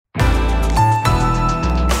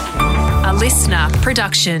listener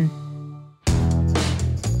production.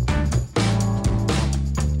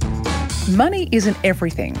 Money isn't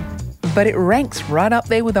everything, but it ranks right up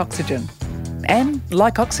there with oxygen. And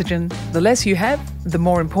like oxygen, the less you have, the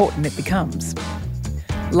more important it becomes.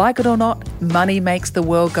 Like it or not, money makes the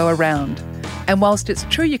world go around. And whilst it's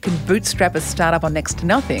true you can bootstrap a startup on next to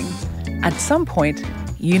nothing, at some point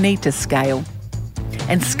you need to scale.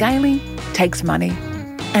 And scaling takes money,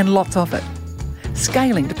 and lots of it.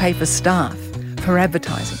 Scaling to pay for staff, for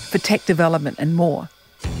advertising, for tech development and more.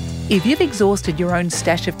 If you've exhausted your own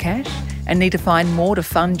stash of cash and need to find more to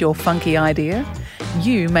fund your funky idea,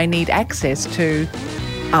 you may need access to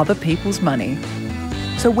other people's money.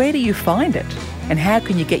 So where do you find it? And how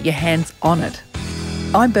can you get your hands on it?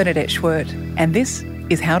 I'm Bernadette Schwert, and this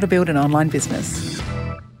is How to Build an Online Business.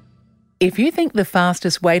 If you think the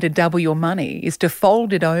fastest way to double your money is to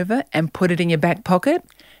fold it over and put it in your back pocket,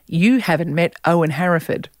 you haven't met Owen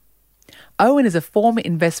Harriford. Owen is a former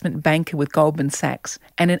investment banker with Goldman Sachs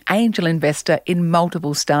and an angel investor in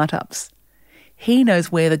multiple startups. He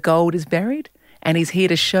knows where the gold is buried, and he's here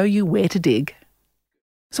to show you where to dig.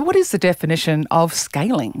 So what is the definition of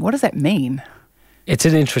scaling? What does that mean? It's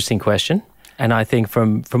an interesting question. And I think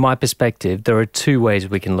from my perspective, there are two ways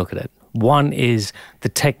we can look at it. One is the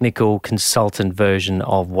technical consultant version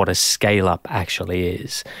of what a scale-up actually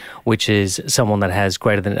is, which is someone that has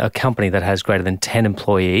a company that has greater than 10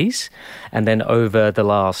 employees, and then over the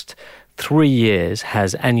last 3 years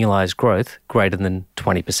has annualized growth greater than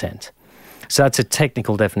 20%. So that's a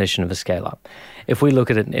technical definition of a scale-up. If we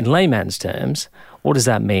look at it in layman's terms, what does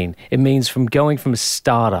that mean? It means from going from a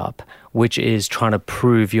startup, which is trying to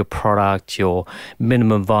prove your product, your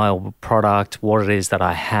minimum viable product, what it is that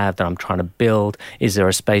I have that I'm trying to build, is there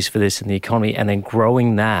a space for this in the economy, and then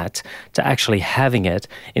growing that to actually having it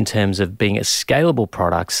in terms of being a scalable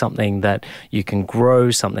product, something that you can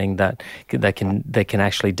grow, something that can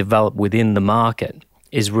actually develop within the market,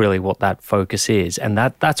 is really what that focus is. And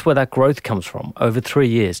that's where that growth comes from. Over 3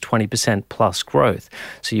 years, 20% plus growth.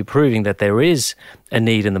 So you're proving that there is a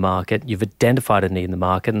need in the market, you've identified a need in the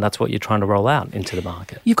market, and that's what you're trying to roll out into the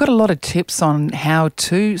market. You've got a lot of tips on how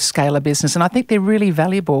to scale a business, and I think they're really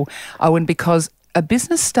valuable, Owen, because a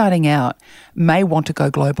business starting out may want to go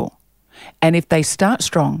global. And if they start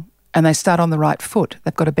strong and they start on the right foot,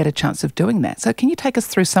 they've got a better chance of doing that. So can you take us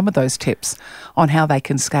through some of those tips on how they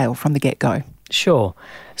can scale from the get-go? Sure.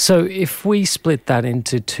 So if we split that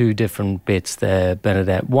into two different bits there,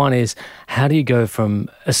 Bernadette, one is how do you go from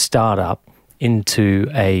a startup into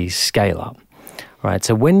a scale-up, right?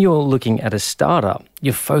 So when you're looking at a startup,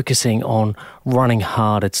 you're focusing on running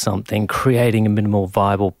hard at something, creating a minimal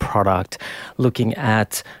viable product, looking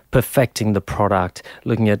at perfecting the product,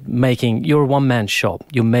 looking at you're a one-man shop,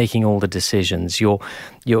 you're making all the decisions, you're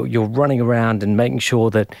running around and making sure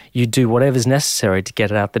that you do whatever's necessary to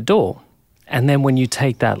get it out the door. And then when you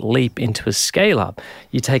take that leap into a scale-up,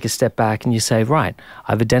 you take a step back and you say, right,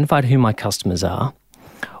 I've identified who my customers are,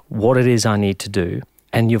 what it is I need to do,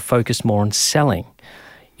 and you're focused more on selling.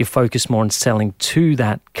 You're focused more on selling to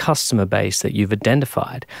that customer base that you've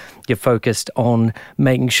identified. You're focused on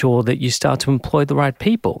making sure that you start to employ the right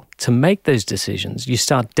people to make those decisions. You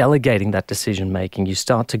start delegating that decision-making. You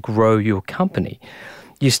start to grow your company.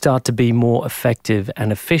 You start to be more effective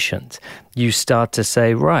and efficient. You start to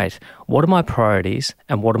say, right, what are my priorities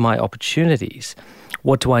and what are my opportunities?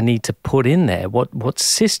 What do I need to put in there? What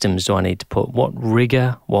systems do I need to put? What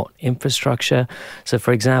rigor? What infrastructure? So,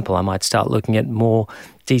 for example, I might start looking at more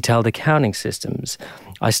detailed accounting systems.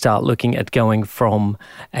 I start looking at going from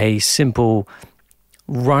a simple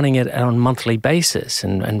running it on a monthly basis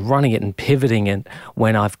and running it and pivoting it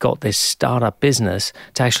when I've got this startup business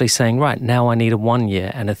to actually saying, right, now I need a 1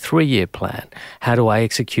 year and a 3 year plan. How do I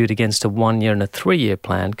execute against a 1 year and a 3 year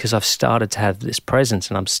plan? Because I've started to have this presence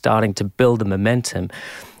and I'm starting to build the momentum.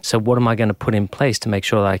 So what am I going to put in place to make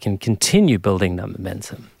sure that I can continue building that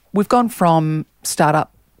momentum? We've gone from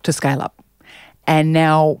startup to scale up. And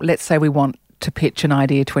now let's say we want to pitch an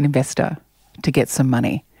idea to an investor to get some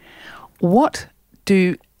money. What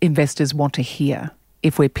do investors want to hear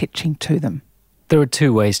if we're pitching to them? There are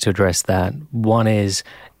two ways to address that. One is,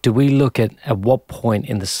 do we look at what point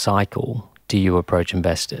in the cycle do you approach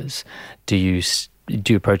investors? Do you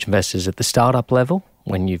approach investors at the startup level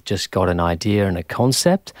when you've just got an idea and a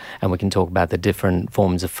concept, and we can talk about the different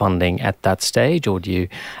forms of funding at that stage, or do you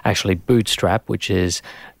actually bootstrap, which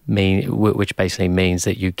basically means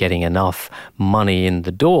that you're getting enough money in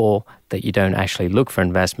the door that you don't actually look for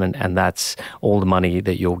investment, and that's all the money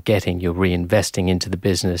that you're getting, you're reinvesting into the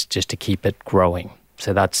business just to keep it growing.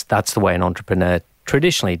 So that's the way an entrepreneur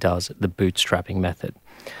traditionally does the bootstrapping method.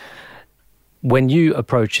 when you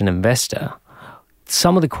approach an investor,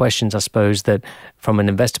 some of the questions, I suppose, that from an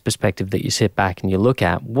investor perspective that you sit back and you look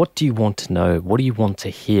at, what do you want to know? What do you want to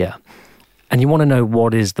hear? And you want to know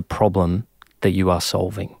what is the problem that you are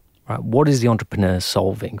solving, right? What is the entrepreneur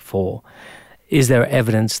solving for? Is there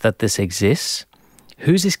evidence that this exists?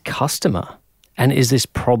 Who's his customer? And is this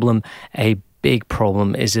problem a big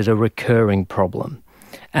problem? Is it a recurring problem?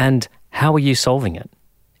 And how are you solving it?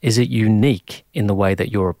 Is it unique in the way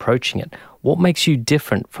that you're approaching it? What makes you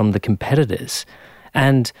different from the competitors?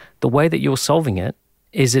 And the way that you're solving it,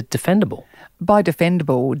 is it defendable? By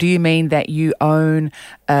defendable, do you mean that you own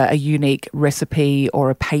a unique recipe or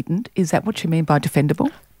a patent? Is that what you mean by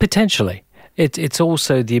defendable? Potentially. It's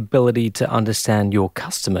also the ability to understand your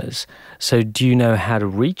customers. So do you know how to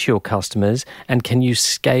reach your customers, and can you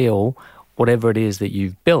scale whatever it is that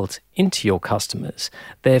you've built into your customers?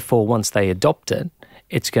 Therefore, once they adopt it,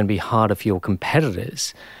 it's going to be harder for your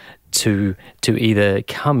competitors to either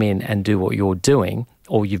come in and do what you're doing,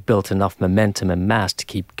 or you've built enough momentum and mass to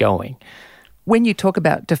keep going. When you talk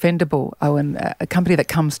about defendable, Owen, a company that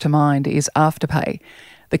comes to mind is Afterpay,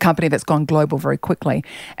 the company that's gone global very quickly.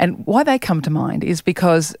 And why they come to mind is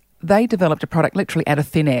because they developed a product literally out of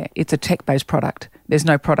thin air. It's a tech-based product. There's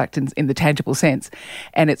no product in the tangible sense.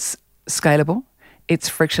 And it's scalable, it's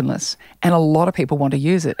frictionless, and a lot of people want to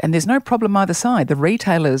use it. And there's no problem either side. The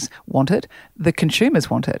retailers want it, the consumers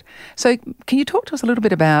want it. So can you talk to us a little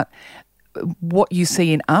bit about what you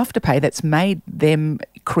see in Afterpay that's made them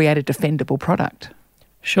create a defendable product?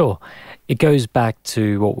 Sure. It goes back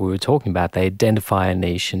to what we were talking about. They identify a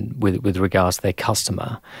niche with regards to their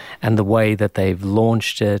customer, and the way that they've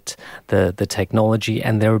launched it, the technology,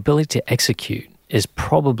 and their ability to execute is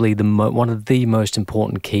probably one of the most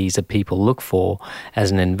important keys that people look for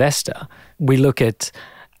as an investor. We look at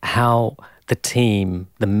how the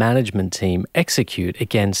management team execute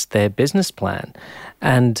against their business plan.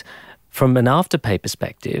 And from an Afterpay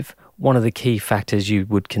perspective, one of the key factors you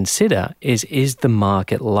would consider is the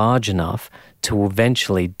market large enough to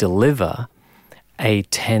eventually deliver a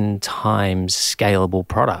 10 times scalable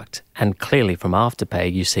product? And clearly from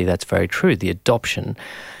Afterpay, you see that's very true. The adoption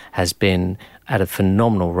has been at a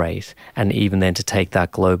phenomenal rate, and even then to take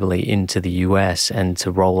that globally into the US and to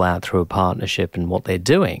roll out through a partnership and what they're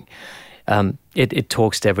doing. It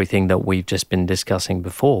talks to everything that we've just been discussing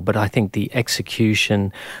before, but I think the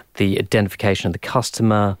execution, the identification of the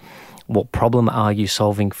customer, what problem are you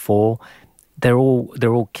solving for, they're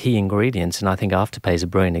all key ingredients, and I think Afterpay is a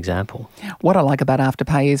brilliant example. What I like about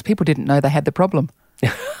Afterpay is people didn't know they had the problem.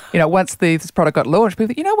 Once this product got launched, people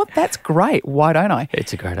think, you know what, that's great, why don't I?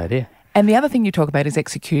 It's a great idea. And the other thing you talk about is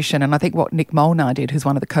execution, and I think what Nick Molnar did, who's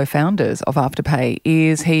one of the co-founders of Afterpay,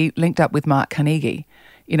 is he linked up with Mark Carnegie,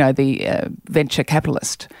 the venture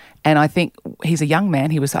capitalist. And I think he's a young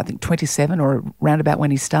man. He was, 27 or around about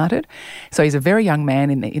when he started. So he's a very young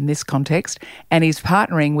man in this context, and he's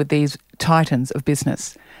partnering with these titans of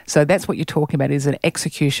business. So that's what you're talking about, is an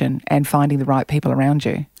execution and finding the right people around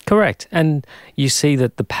you. Correct. And you see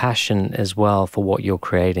that the passion as well for what you're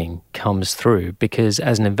creating comes through, because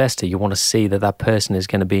as an investor, you want to see that person is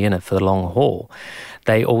going to be in it for the long haul.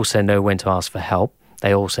 They also know when to ask for help.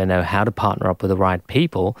 They also know how to partner up with the right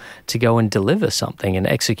people to go and deliver something and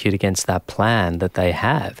execute against that plan that they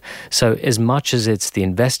have. So as much as it's the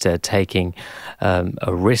investor taking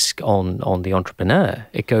a risk on the entrepreneur,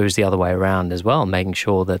 it goes the other way around as well, making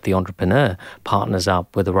sure that the entrepreneur partners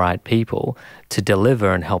up with the right people to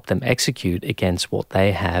deliver and help them execute against what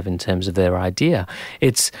they have in terms of their idea.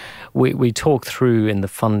 We talk through in the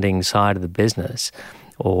funding side of the business,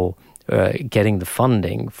 or getting the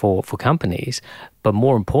funding for companies, but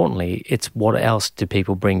more importantly, it's what else do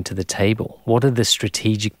people bring to the table? What are the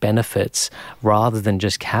strategic benefits rather than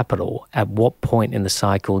just capital? At what point in the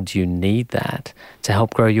cycle do you need that to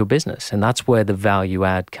help grow your business? And that's where the value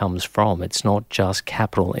add comes from. It's not just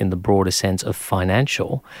capital in the broader sense of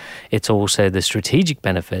financial. It's also the strategic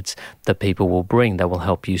benefits that people will bring that will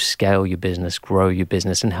help you scale your business, grow your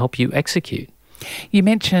business, and help you execute. You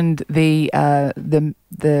mentioned the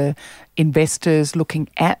investors looking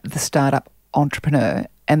at the startup entrepreneur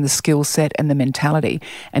and the skill set and the mentality.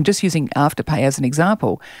 And just using Afterpay as an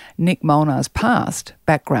example, Nick Molnar's past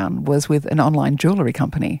background was with an online jewellery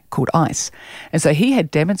company called ICE. And so he had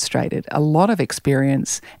demonstrated a lot of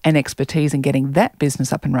experience and expertise in getting that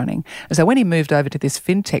business up and running. And so when he moved over to this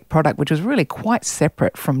fintech product, which was really quite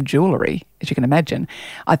separate from jewellery, as you can imagine,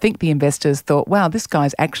 I think the investors thought, wow, this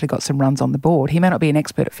guy's actually got some runs on the board. He may not be an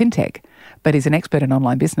expert at fintech, but he's an expert in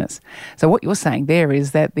online business. So what you're saying there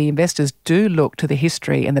is that the investors do look to the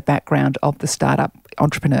history and the background of the startup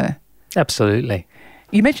entrepreneur. Absolutely.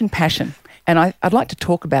 You mentioned passion. And I'd like to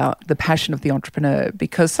talk about the passion of the entrepreneur,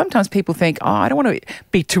 because sometimes people think, I don't want to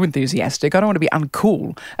be too enthusiastic. I don't want to be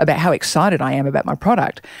uncool about how excited I am about my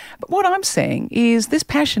product. But what I'm saying is this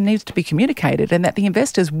passion needs to be communicated, and that the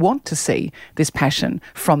investors want to see this passion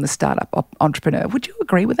from the startup entrepreneur. Would you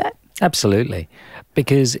agree with that? Absolutely.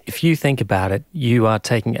 Because if you think about it, you are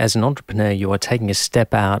taking, as an entrepreneur, you are taking a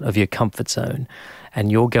step out of your comfort zone,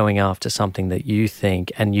 and you're going after something that you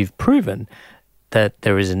think and you've proven that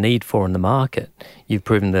there is a need for in the market. You've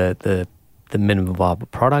proven the minimum viable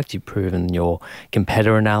product, you've proven your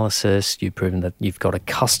competitor analysis, you've proven that you've got a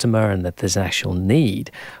customer and that there's an actual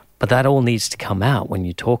need. But that all needs to come out when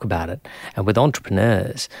you talk about it. And with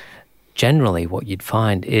entrepreneurs, generally what you'd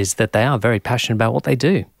find is that they are very passionate about what they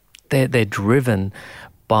do. They're driven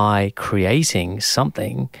by creating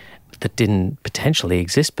something that didn't potentially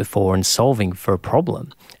exist before and solving for a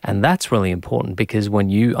problem. And that's really important, because when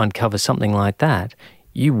you uncover something like that,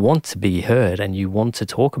 you want to be heard and you want to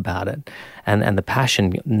talk about it. And the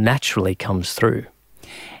passion naturally comes through.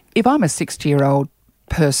 If I'm a 60-year-old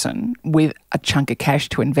person with a chunk of cash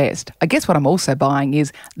to invest, I guess what I'm also buying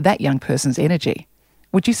is that young person's energy.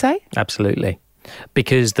 Would you say? Absolutely.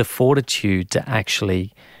 Because the fortitude to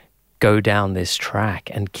actually go down this track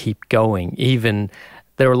and keep going, even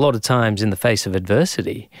there are a lot of times in the face of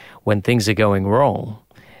adversity when things are going wrong,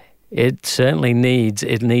 it certainly needs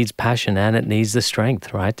passion, and it needs the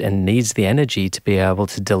strength, right? And needs the energy to be able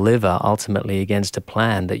to deliver ultimately against a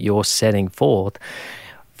plan that you're setting forth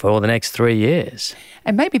for the next 3 years.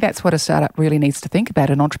 And maybe that's what a startup really needs to think about,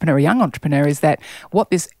 an entrepreneur, a young entrepreneur, is that what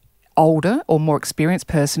this older or more experienced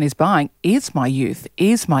person is buying is my youth,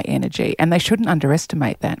 is my energy, and they shouldn't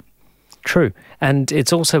underestimate that. True. And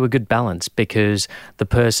it's also a good balance, because the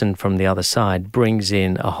person from the other side brings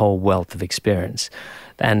in a whole wealth of experience.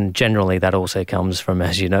 And generally that also comes from,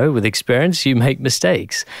 as you know, with experience, you make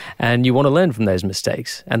mistakes and you want to learn from those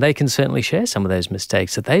mistakes. And they can certainly share some of those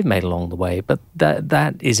mistakes that they've made along the way. But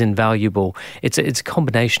that is invaluable. It's a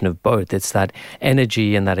combination of both. It's that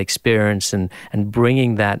energy and that experience and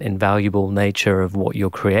bringing that invaluable nature of what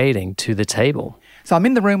you're creating to the table. So I'm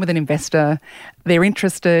in the room with an investor, they're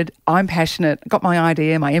interested, I'm passionate, got my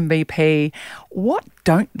idea, my MVP. What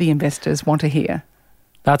don't the investors want to hear?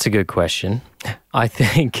 That's a good question. I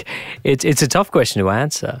think it's a tough question to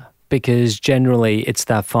answer, because generally it's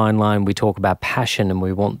that fine line. We talk about passion and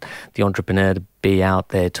we want the entrepreneur to be out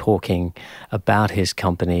there talking about his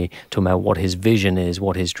company, talking about what his vision is,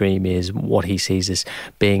 what his dream is, what he sees as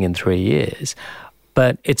being in 3 years.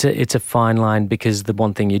 But it's a fine line, because the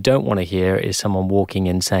one thing you don't want to hear is someone walking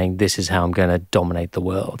in saying, this is how I'm going to dominate the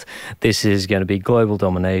world. This is going to be global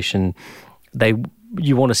domination.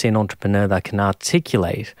 You want to see an entrepreneur that can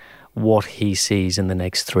articulate what he sees in the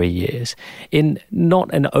next 3 years in not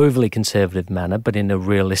an overly conservative manner, but in a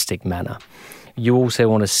realistic manner. You also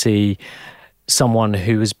want to see someone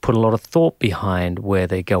who has put a lot of thought behind where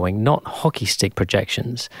they're going, not hockey stick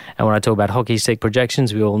projections. And when I talk about hockey stick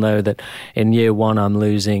projections, we all know that in year 1, I'm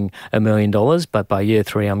losing $1 million, but by year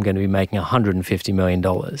 3, I'm going to be making $150 million.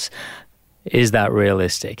 Is that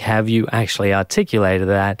realistic? Have you actually articulated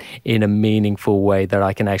that in a meaningful way that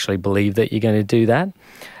I can actually believe that you're going to do that?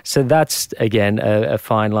 So that's, again, a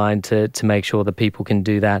fine line to make sure that people can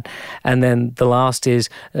do that. And then the last is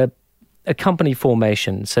a company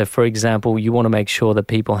formation. So, for example, you want to make sure that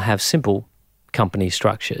people have simple company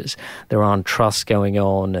structures. There aren't trusts going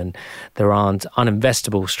on and there aren't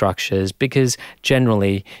uninvestable structures, because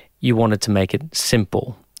generally you wanted to make it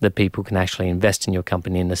simple, that people can actually invest in your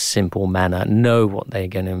company in a simple manner, know what they're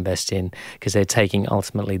going to invest in, because they're taking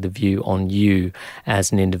ultimately the view on you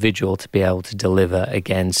as an individual to be able to deliver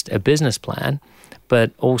against a business plan,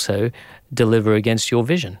 but also deliver against your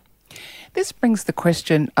vision. This brings the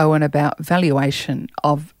question, Owen, about valuation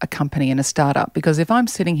of a company and a startup, because if I'm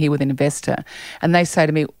sitting here with an investor and they say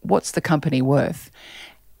to me, what's the company worth?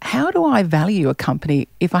 How do I value a company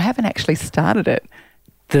if I haven't actually started it?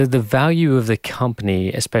 The value of the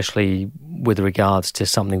company, especially with regards to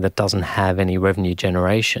something that doesn't have any revenue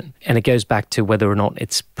generation, and it goes back to whether or not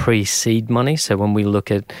it's pre-seed money. So when we look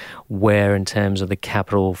at where in terms of the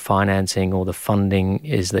capital financing or the funding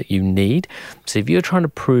is that you need. So if you're trying to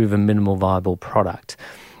prove a minimal viable product,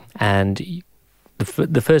 and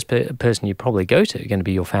the first person you probably go to are going to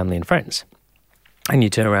be your family and friends. And you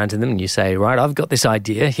turn around to them and you say, right, I've got this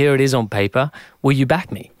idea, here it is on paper, will you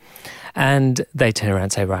back me? And they turn around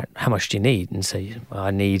and say, right, how much do you need? And say, well,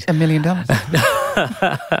 I need $1 million.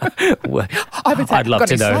 Well, I'd I'd love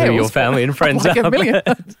to know who your family and friends like are. $1 million.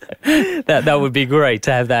 That would be great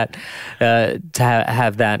to have that.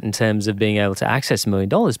 Have that in terms of being able to access $1 million.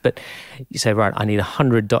 But you say, right, I need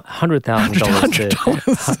 $100,000.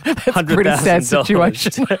 $100,000. That's a pretty sad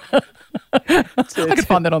situation. I could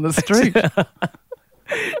find that on the street.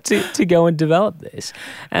 to go and develop this.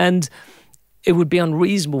 And it would be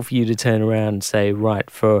unreasonable for you to turn around and say, right,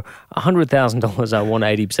 for $100,000, I want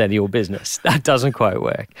 80% of your business. That doesn't quite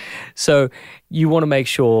work. So you want to make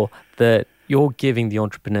sure that you're giving the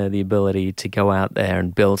entrepreneur the ability to go out there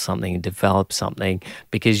and build something and develop something,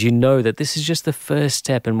 because you know that this is just the first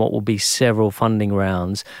step in what will be several funding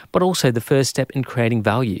rounds, but also the first step in creating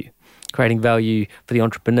value for the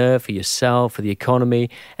entrepreneur, for yourself, for the economy,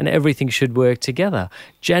 and everything should work together.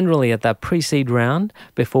 Generally, at that pre-seed round,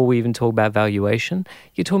 before we even talk about valuation,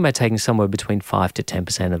 you're talking about taking somewhere between 5 to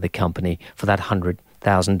 10% of the company for that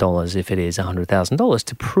 $100,000, if it is $100,000,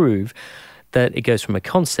 to prove that it goes from a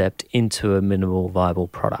concept into a minimal viable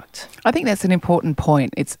product. I think that's an important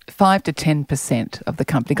point. It's 5 to 10% of the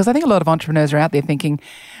company, because I think a lot of entrepreneurs are out there thinking,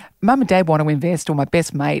 Mum and Dad want to invest, or my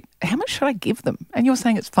best mate, how much should I give them? And you're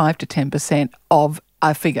saying it's 5 to 10% of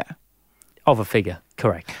a figure. Of a figure,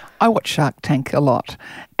 correct. I watch Shark Tank a lot,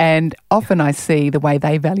 and often I see the way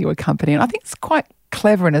they value a company, and I think it's quite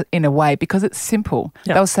clever in a way, because it's simple.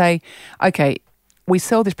 Yep. They'll say, okay, we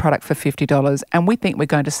sell this product for $50 and we think we're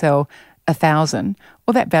going to sell 1,000.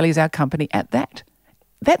 Well, that values our company at that.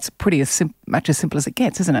 That's pretty much as simple as it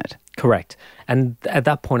gets, isn't it? Correct. And at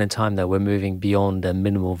that point in time, though, we're moving beyond a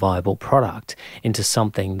minimal viable product into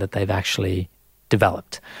something that they've actually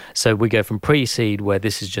developed. So we go from pre-seed, where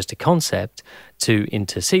this is just a concept, to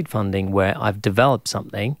into seed funding, where I've developed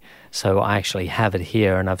something. So I actually have it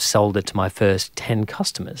here and I've sold it to my first 10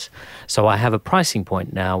 customers. So I have a pricing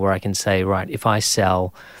point now where I can say, right, if I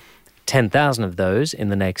sell 10,000 of those in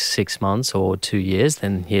the next 6 months or 2 years,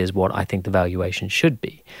 then here's what I think the valuation should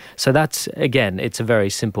be. So that's, again, it's a very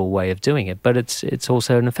simple way of doing it, but it's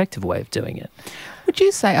also an effective way of doing it. Would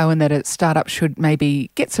you say, Owen, that a startup should maybe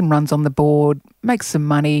get some runs on the board, make some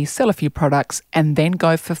money, sell a few products, and then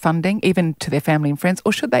go for funding, even to their family and friends?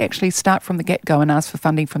 Or should they actually start from the get-go and ask for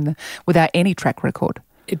funding without any track record?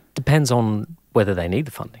 It depends on whether they need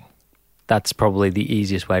the funding. That's probably the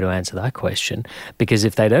easiest way to answer that question, because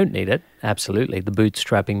if they don't need it, absolutely, the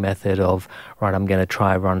bootstrapping method of, right, I'm going to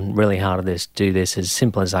try run really hard at this, do this as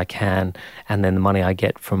simple as I can, and then the money I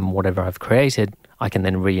get from whatever I've created, I can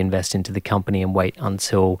then reinvest into the company and wait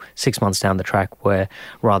until 6 months down the track, where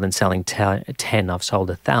rather than selling 10, I've sold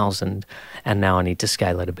 1,000, and now I need to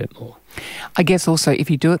scale it a bit more. I guess also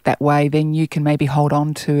if you do it that way, then you can maybe hold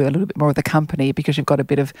on to a little bit more of the company, because you've got a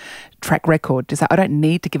bit of track record to say, I don't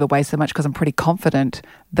need to give away so much because I'm pretty confident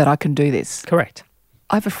that I can do this. Correct.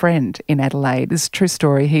 I have a friend in Adelaide. This is a true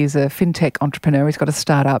story. He's a fintech entrepreneur. He's got a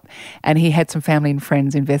startup, and he had some family and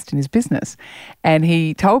friends invest in his business. And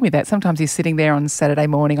he told me that sometimes he's sitting there on Saturday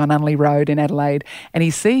morning on Unley Road in Adelaide, and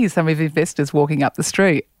he sees some of his investors walking up the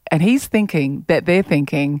street, and he's thinking that they're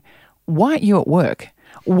thinking, why aren't you at work?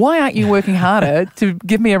 Why aren't you working harder to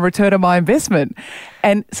give me a return on my investment?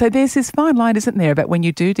 And so there's this fine line, isn't there, about when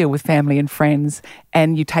you do deal with family and friends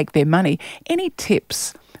and you take their money. Any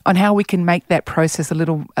tips on how we can make that process a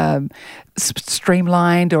little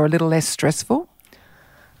streamlined or a little less stressful?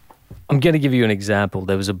 I'm going to give you an example.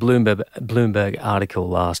 There was a Bloomberg article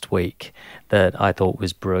last week that I thought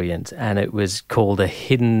was brilliant, and it was called A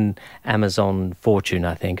Hidden Amazon Fortune,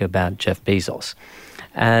 I think, about Jeff Bezos.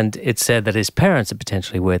 And it said that his parents are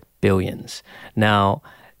potentially worth billions. Now,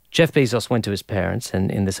 Jeff Bezos went to his parents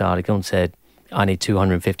and in this article and said, I need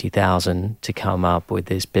 $250,000 to come up with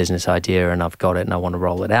this business idea, and I've got it and I want to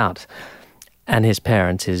roll it out. And his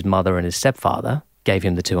parents, his mother and his stepfather, gave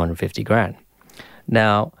him the $250,000.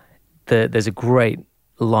 Now, there's a great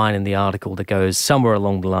line in the article that goes somewhere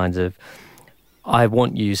along the lines of, I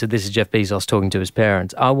want you, so this is Jeff Bezos talking to his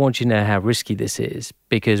parents, I want you to know how risky this is,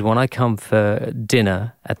 because when I come for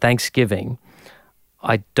dinner at Thanksgiving,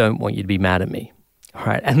 I don't want you to be mad at me.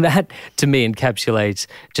 Right. And that, to me, encapsulates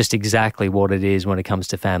just exactly what it is when it comes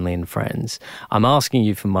to family and friends. I'm asking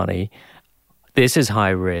you for money. This is high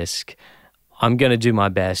risk. I'm going to do my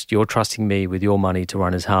best. You're trusting me with your money to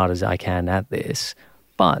run as hard as I can at this.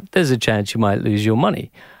 But there's a chance you might lose your money.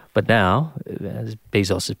 But now, as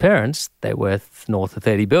Bezos' parents, they're worth north of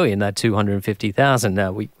 $30 billion, that $250,000.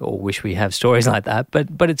 Now, we all wish we have stories like that,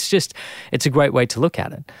 but it's a great way to look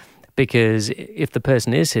at it. Because if the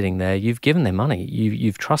person is sitting there, you've given them money,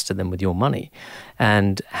 you've trusted them with your money,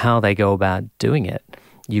 and how they go about doing it,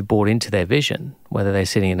 you bought into their vision, whether they're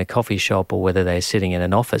sitting in a coffee shop or whether they're sitting in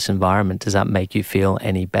an office environment, does that make you feel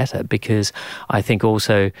any better? Because I think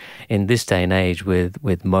also in this day and age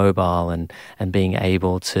with mobile and being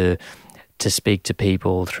able to speak to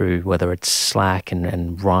people through whether it's Slack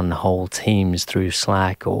and run whole teams through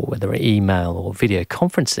Slack, or whether it's email or video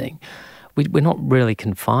conferencing, we're not really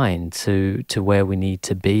confined to where we need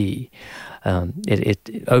to be.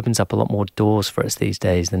 It opens up a lot more doors for us these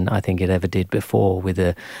days than I think it ever did before with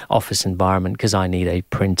an office environment, because I need a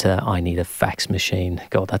printer, I need a fax machine.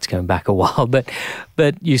 God, that's going back a while, but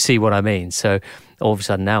you see what I mean. So all of a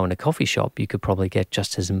sudden now in a coffee shop, you could probably get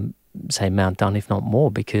just as same amount done, if not more,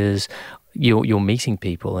 because you're meeting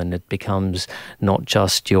people, and it becomes not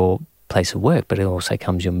just your place of work, but it also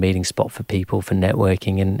becomes your meeting spot for people, for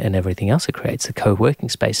networking and everything else it creates. The co-working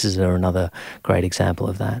spaces are another great example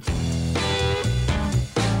of that.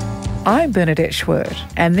 I'm Bernadette Schwerdt,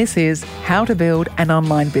 and this is How to Build an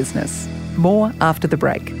Online Business. More after the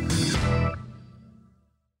break.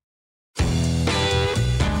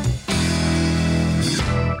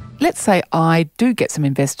 Let's say I do get some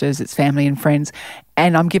investors, it's family and friends,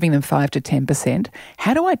 and I'm giving them 5 to 10%.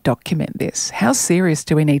 How do I document this? How serious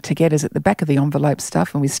do we need to get? Is it the back of the envelope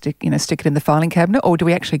stuff and we stick it in the filing cabinet, or do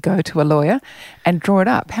we actually go to a lawyer and draw it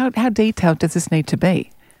up? How detailed does this need to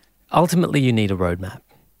be? Ultimately, you need a roadmap.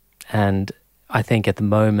 And I think at the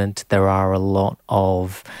moment there are a lot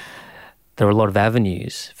of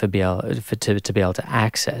avenues to be able to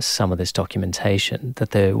access some of this documentation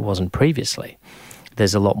that there wasn't previously.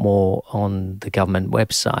 There's a lot more on the government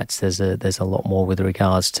websites. There's a lot more with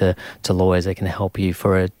regards to lawyers that can help you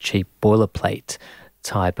for a cheap boilerplate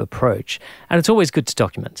type approach. And it's always good to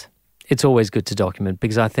document. It's always good to document,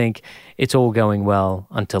 because I think it's all going well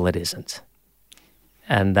until it isn't.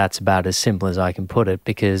 And that's about as simple as I can put it,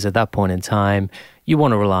 because at that point in time, you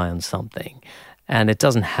want to rely on something. And it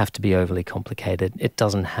doesn't have to be overly complicated. It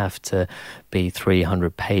doesn't have to be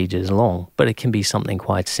 300 pages long, but it can be something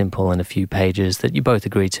quite simple in a few pages that you both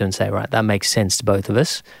agree to and say, right, that makes sense to both of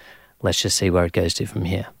us. Let's just see where it goes to from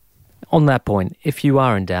here. On that point, if you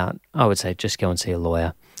are in doubt, I would say just go and see a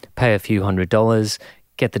lawyer. Pay a few $100s,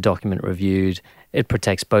 get the document reviewed. It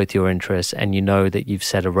protects both your interests, and you know that you've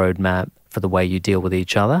set a roadmap for the way you deal with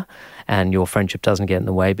each other, and your friendship doesn't get in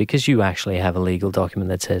the way because you actually have a legal document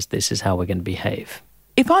that says this is how we're going to behave.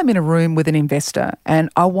 If I'm in a room with an investor and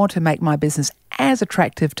I want to make my business as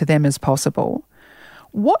attractive to them as possible,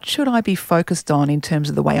 what should I be focused on in terms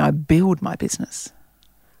of the way I build my business?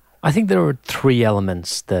 I think there are 3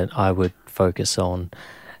 elements that I would focus on,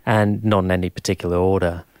 and not in any particular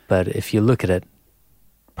order, but if you look at it,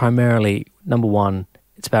 primarily, number 1,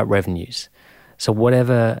 it's about revenues. So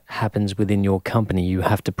whatever happens within your company, you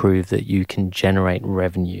have to prove that you can generate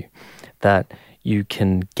revenue, that you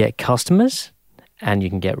can get customers and you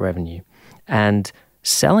can get revenue. And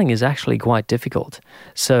selling is actually quite difficult.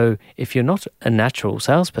 So if you're not a natural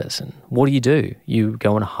salesperson, what do? You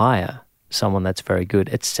go and hire someone that's very good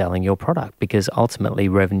at selling your product, because ultimately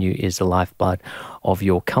revenue is the lifeblood of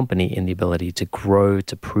your company in the ability to grow,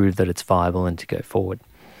 to prove that it's viable and to go forward.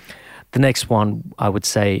 The next one I would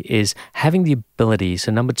say is having the ability.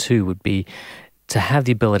 So number 2 would be to have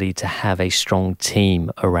the ability to have a strong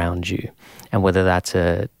team around you. And whether that's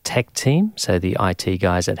a tech team, so the IT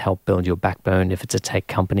guys that help build your backbone, if it's a tech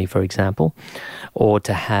company, for example, or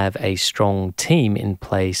to have a strong team in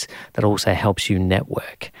place that also helps you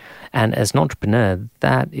network. And as an entrepreneur,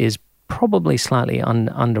 that is probably slightly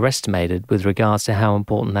underestimated with regards to how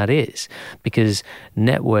important that is, because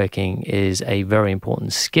networking is a very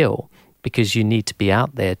important skill, because you need to be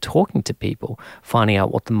out there talking to people, finding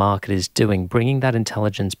out what the market is doing, bringing that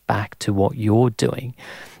intelligence back to what you're doing,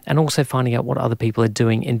 and also finding out what other people are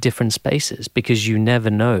doing in different spaces, because you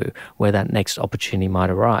never know where that next opportunity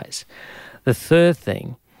might arise. The third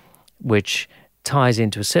thing, which ties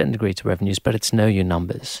into a certain degree to revenues, but it's know your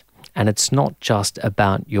numbers. And it's not just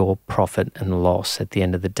about your profit and loss at the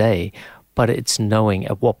end of the day, but it's knowing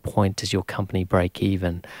at what point does your company break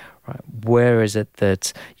even, right? Where is it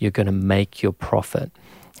that you're going to make your profit?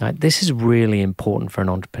 Right? This is really important for an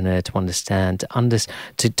entrepreneur to understand,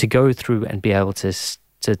 to go through and be able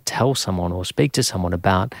to tell someone or speak to someone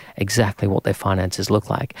about exactly what their finances look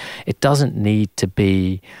like. It doesn't need to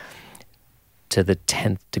be to the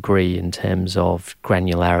 10th degree in terms of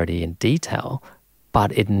granularity and detail,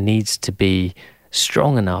 but it needs to be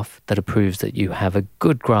strong enough that it proves that you have a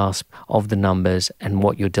good grasp of the numbers and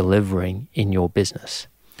what you're delivering in your business.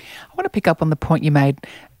 I want to pick up on the point you made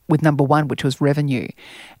with number 1, which was revenue.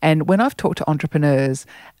 And when I've talked to entrepreneurs,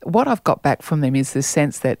 what I've got back from them is the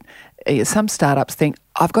sense that some startups think,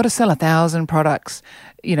 I've got to sell 1,000 products,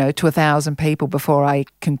 to 1,000 people before I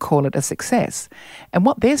can call it a success. And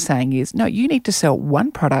what they're saying is, no, you need to sell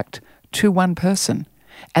one product to one person.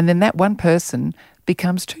 And then that one person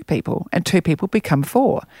becomes two people, and two people become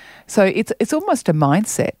four. So it's almost a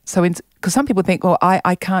mindset. So because some people think,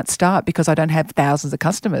 I can't start because I don't have thousands of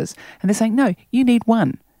customers. And they're saying, no, you need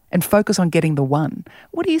one, and focus on getting the one.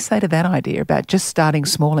 What do you say to that idea about just starting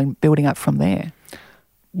small and building up from there?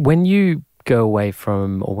 When you go away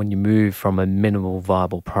from, or when you move from a minimal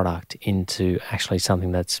viable product into actually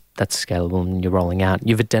something that's scalable and you're rolling out,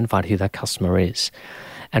 you've identified who that customer is.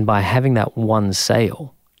 And by having that one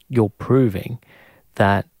sale, you're proving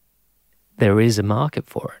that there is a market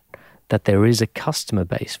for it, that there is a customer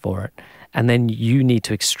base for it. And then you need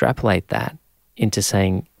to extrapolate that into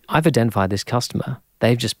saying, I've identified this customer,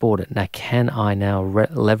 they've just bought it. Now, can I now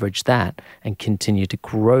leverage that and continue to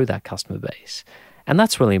grow that customer base? And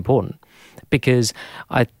that's really important because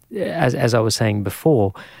as I was saying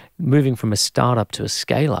before, moving from a startup to a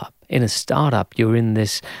scale up, in a startup, you're in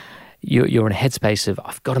this, you're in a headspace of,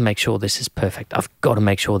 I've got to make sure this is perfect. I've got to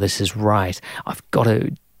make sure this is right. I've got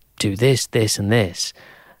to do this, this, and this.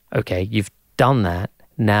 Okay, you've done that.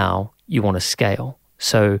 Now you want to scale.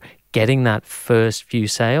 So getting that first few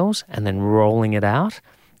sales and then rolling it out,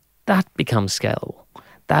 that becomes scalable.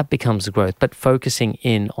 That becomes the growth. But focusing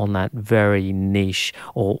in on that very niche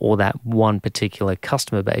or that one particular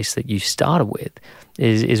customer base that you started with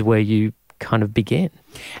is where you kind of begin.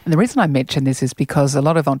 And the reason I mention this is because a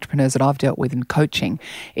lot of entrepreneurs that I've dealt with in coaching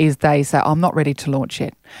is they say, I'm not ready to launch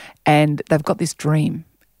yet. And they've got this dream.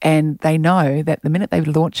 And they know that the minute they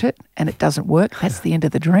launch it and it doesn't work, that's the end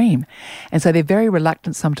of the dream. And so they're very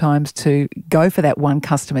reluctant sometimes to go for that one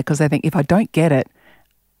customer because they think, if I don't get it,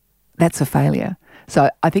 that's a failure. So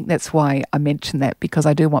I think that's why I mentioned that, because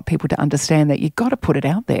I do want people to understand that you've got to put it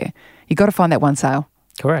out there. You've got to find that one sale.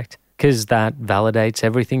 Correct. Because that validates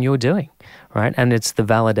everything you're doing, right? And it's the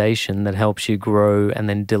validation that helps you grow and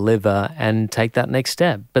then deliver and take that next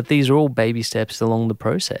step. But these are all baby steps along the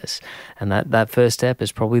process. And that first step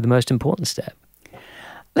is probably the most important step.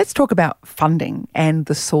 Let's talk about funding and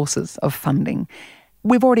the sources of funding.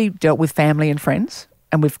 We've already dealt with family and friends,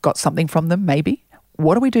 and we've got something from them, maybe.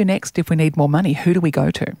 What do we do next if we need more money? Who do we go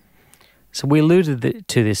to? So we alluded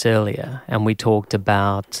to this earlier, and we talked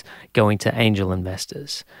about going to angel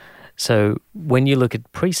investors. So when you look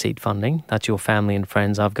at pre-seed funding, that's your family and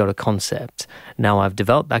friends. I've got a concept. Now I've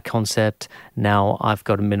developed that concept. Now I've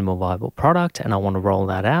got a minimal viable product and I want to roll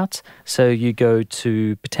that out. So you go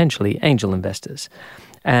to potentially angel investors.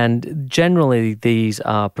 And generally these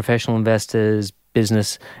are professional investors,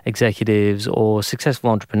 business executives, or successful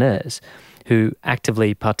entrepreneurs who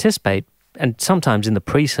actively participate, and sometimes in the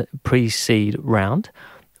pre-seed round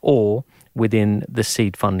or within the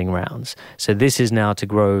seed funding rounds. So this is now to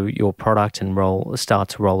grow your product and start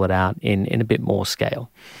to roll it out in a bit more scale.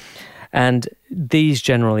 And these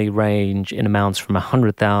generally range in amounts from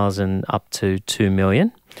 100,000 up to 2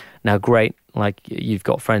 million. Now, great, like you've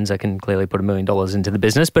got friends that can clearly put $1 million into the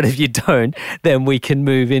business, but if you don't, then we can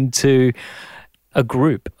move into a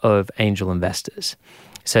group of angel investors.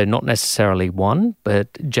 So not necessarily one,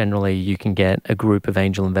 but generally you can get a group of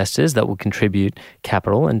angel investors that will contribute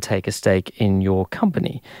capital and take a stake in your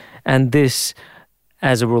company. And this,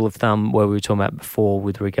 as a rule of thumb, where we were talking about before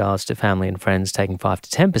with regards to family and friends taking 5 to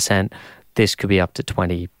 10%, this could be up to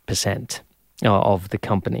 20% of the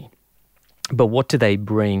company. But what do they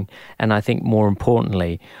bring? And I think more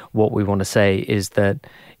importantly, what we want to say is that,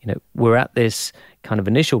 we're at this kind of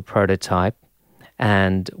initial prototype,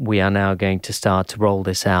 and we are now going to start to roll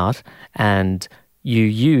this out, and you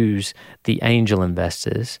use the angel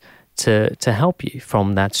investors to help you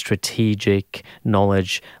from that strategic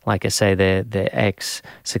knowledge. Like I say, they're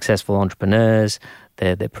ex-successful entrepreneurs,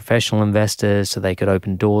 they're professional investors, so they could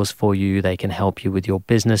open doors for you. They can help you with your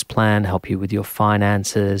business plan, help you with your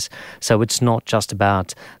finances. So it's not just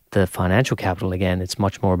about the financial capital again, it's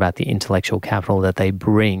much more about the intellectual capital that they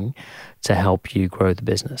bring to help you grow the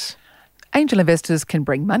business. Angel investors can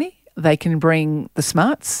bring money, they can bring the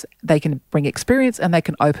smarts, they can bring experience, and they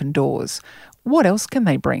can open doors. What else can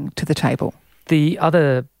they bring to the table? The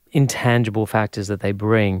other intangible factors that they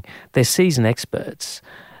bring, they're seasoned experts.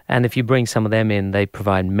 And if you bring some of them in, they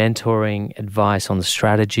provide mentoring, advice on the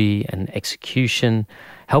strategy and execution,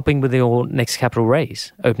 helping with your next capital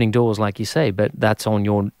raise, opening doors, like you say, but that's on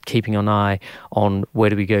your keeping an eye on where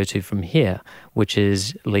do we go to from here, which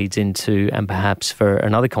leads into, and perhaps for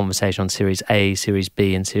another conversation on Series A, Series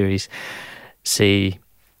B, and Series C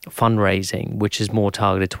fundraising, which is more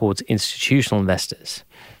targeted towards institutional investors.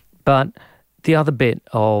 But the other bit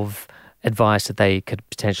of advice that they could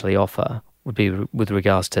potentially offer would be with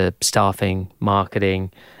regards to staffing,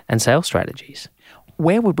 marketing, and sales strategies.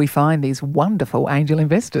 Where would we find these wonderful angel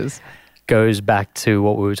investors? Goes back to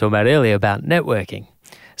what we were talking about earlier about networking.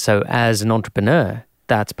 So as an entrepreneur,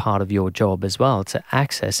 that's part of your job as well, to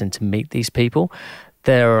access and to meet these people.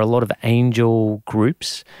 There are a lot of angel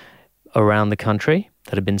groups around the country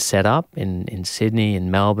that have been set up in Sydney, in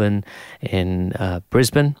Melbourne, in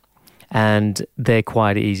Brisbane, and they're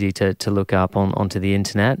quite easy to look up onto the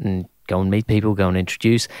internet and go and meet people, go and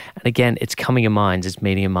introduce. And again, it's coming in minds, it's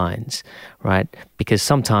meeting in minds, right? Because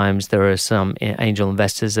sometimes there are some angel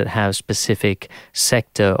investors that have specific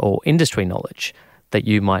sector or industry knowledge that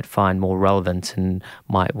you might find more relevant and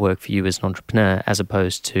might work for you as an entrepreneur, as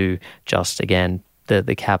opposed to just, again,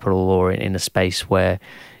 the capital or in a space where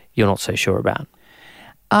you're not so sure about.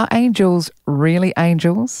 Are angels really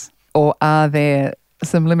angels, or are there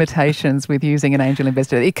some limitations with using an angel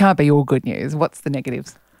investor? It can't be all good news. What's the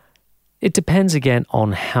negatives? It depends, again,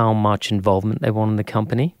 on how much involvement they want in the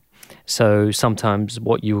company. So sometimes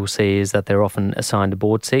what you will see is that they're often assigned a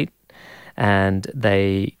board seat and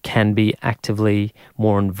they can be actively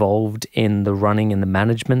more involved in the running and the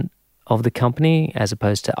management of the company as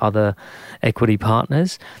opposed to other equity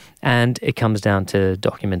partners. And it comes down to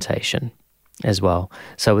documentation as well.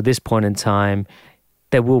 So at this point in time,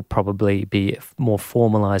 there will probably be a more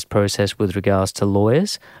formalized process with regards to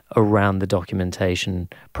lawyers around the documentation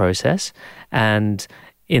process. And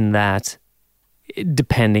in that,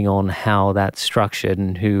 depending on how that's structured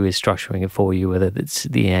and who is structuring it for you, whether it's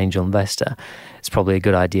the angel investor, it's probably a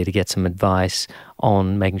good idea to get some advice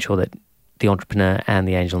on making sure that the entrepreneur and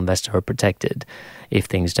the angel investor are protected if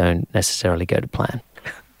things don't necessarily go to plan.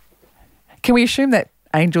 Can we assume that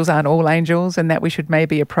angels aren't all angels and that we should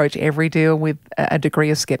maybe approach every deal with a degree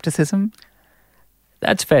of skepticism?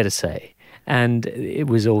 That's fair to say. And it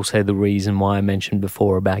was also the reason why I mentioned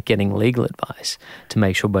before about getting legal advice to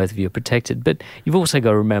make sure both of you are protected. But you've also got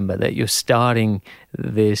to remember that you're starting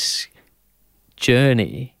this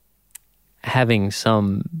journey having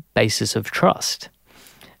some basis of trust.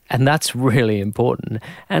 And that's really important.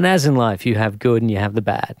 And as in life, you have good and you have the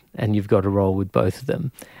bad, and you've got to roll with both of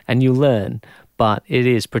them. And you learn. But it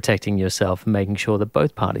is protecting yourself and making sure that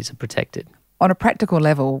both parties are protected. On a practical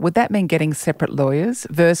level, would that mean getting separate lawyers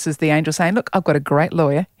versus the angel saying, look, I've got a great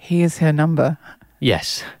lawyer, here's her number?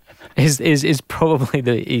 Yes, is probably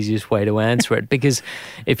the easiest way to answer it. Because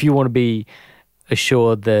if you want to be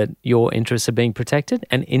assured that your interests are being protected,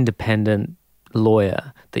 an independent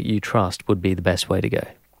lawyer that you trust would be the best way to go.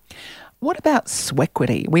 What about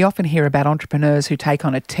swequity? We often hear about entrepreneurs who take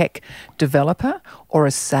on a tech developer or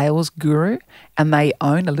a sales guru and they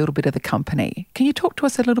own a little bit of the company. Can you talk to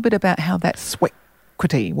us a little bit about how that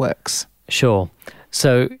swequity works? Sure.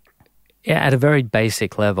 So at a very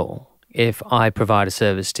basic level, if I provide a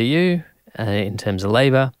service to you in terms of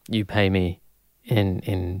labour, you pay me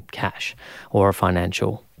in cash or a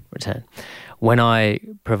financial return. When I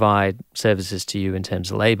provide services to you in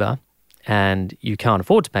terms of labour and you can't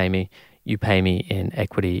afford to pay me, you pay me in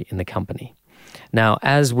equity in the company. Now,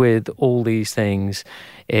 as with all these things,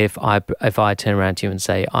 if I turn around to you and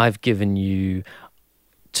say, I've given you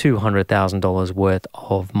 $200,000 worth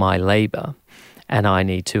of my labor and I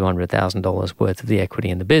need $200,000 worth of the equity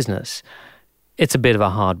in the business, it's a bit of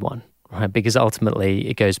a hard one, right? Because ultimately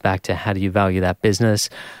it goes back to how do you value that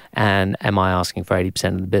business, and am I asking for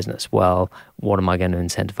 80% of the business? Well, what am I going to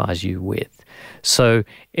incentivize you with? So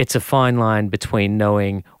it's a fine line between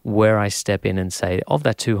knowing where I step in and say, of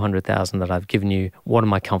that $200,000 that I've given you, what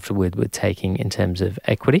am I comfortable with taking in terms of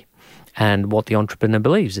equity, and what the entrepreneur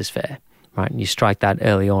believes is fair, right? And you strike that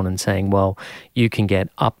early on and saying, well, you can get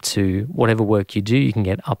up to whatever work you do, you can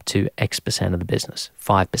get up to X% of the business,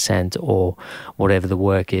 5% or whatever the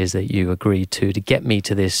work is that you agreed to get me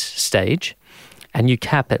to this stage, and you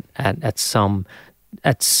cap it at some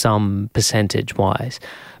percentage wise.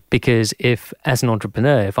 Because if, as an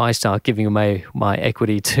entrepreneur, if I start giving away my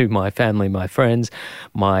equity to my family, my friends,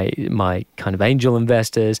 my kind of angel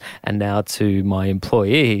investors, and now to my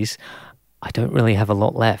employees, I don't really have a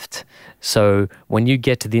lot left. So when you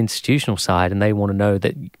get to the institutional side and they want to know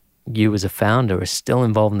that you as a founder are still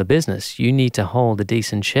involved in the business, you need to hold a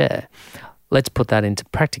decent share. Let's put that into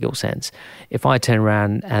practical sense. If I turn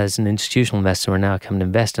around as an institutional investor and now come to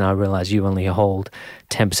invest and I realize you only hold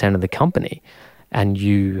 10% of the company, and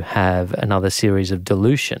you have another series of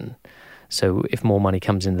dilution. So if more money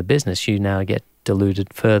comes into the business, you now get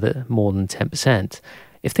diluted further, more than 10%.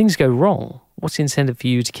 If things go wrong, what's the incentive for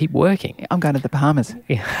you to keep working? I'm going to the Bahamas.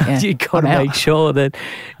 Yeah. You've got to make sure that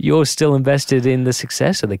you're still invested in the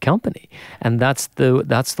success of the company. And that's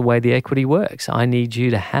the way the equity works. I need you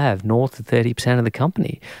to have north of 30% of the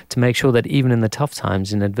company to make sure that even in the tough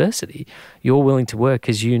times, in adversity, you're willing to work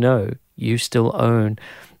because you know you still own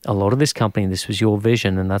a lot of this company. This was your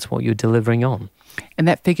vision, and that's what you're delivering on. And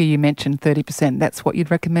that figure you mentioned, 30%, that's what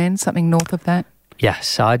you'd recommend, something north of that?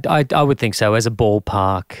 Yes, I would think so. As a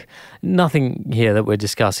ballpark, nothing here that we're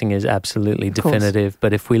discussing is absolutely definitive,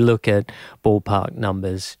 but if we look at ballpark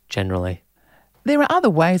numbers generally. There are other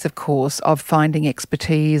ways, of course, of finding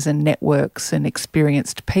expertise and networks and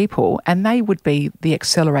experienced people, and they would be the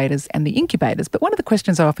accelerators and the incubators. But one of the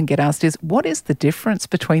questions I often get asked is, what is the difference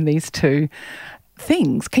between these two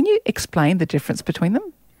things? Can you explain the difference between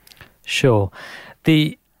them? Sure.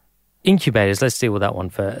 The incubators, let's deal with that one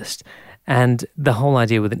first. And the whole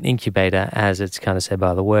idea with an incubator, as it's kind of said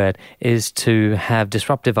by the word, is to have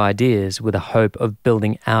disruptive ideas with a hope of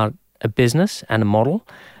building out a business and a model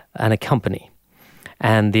and a company.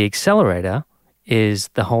 And the accelerator is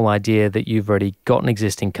the whole idea that you've already got an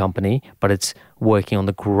existing company, but it's working on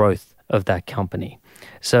the growth of that company.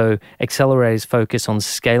 So accelerators focus on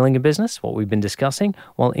scaling a business, what we've been discussing,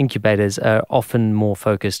 while incubators are often more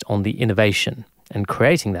focused on the innovation and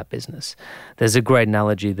creating that business. There's a great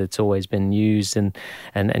analogy that's always been used and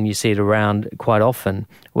you see it around quite often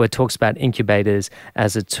where it talks about incubators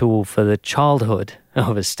as a tool for the childhood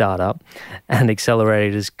of a startup, and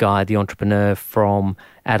accelerators guide the entrepreneur from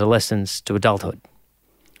adolescence to adulthood.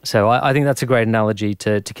 So I think that's a great analogy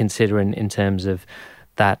to consider in terms of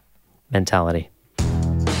that mentality.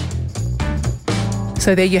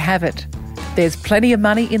 So there you have it. There's plenty of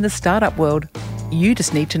money in the startup world. You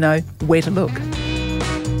just need to know where to look.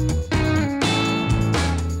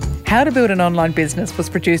 How to Build an Online Business was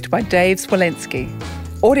produced by Dave Swolensky.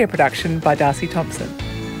 Audio production by Darcy Thompson.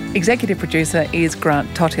 Executive producer is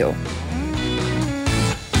Grant Tothill.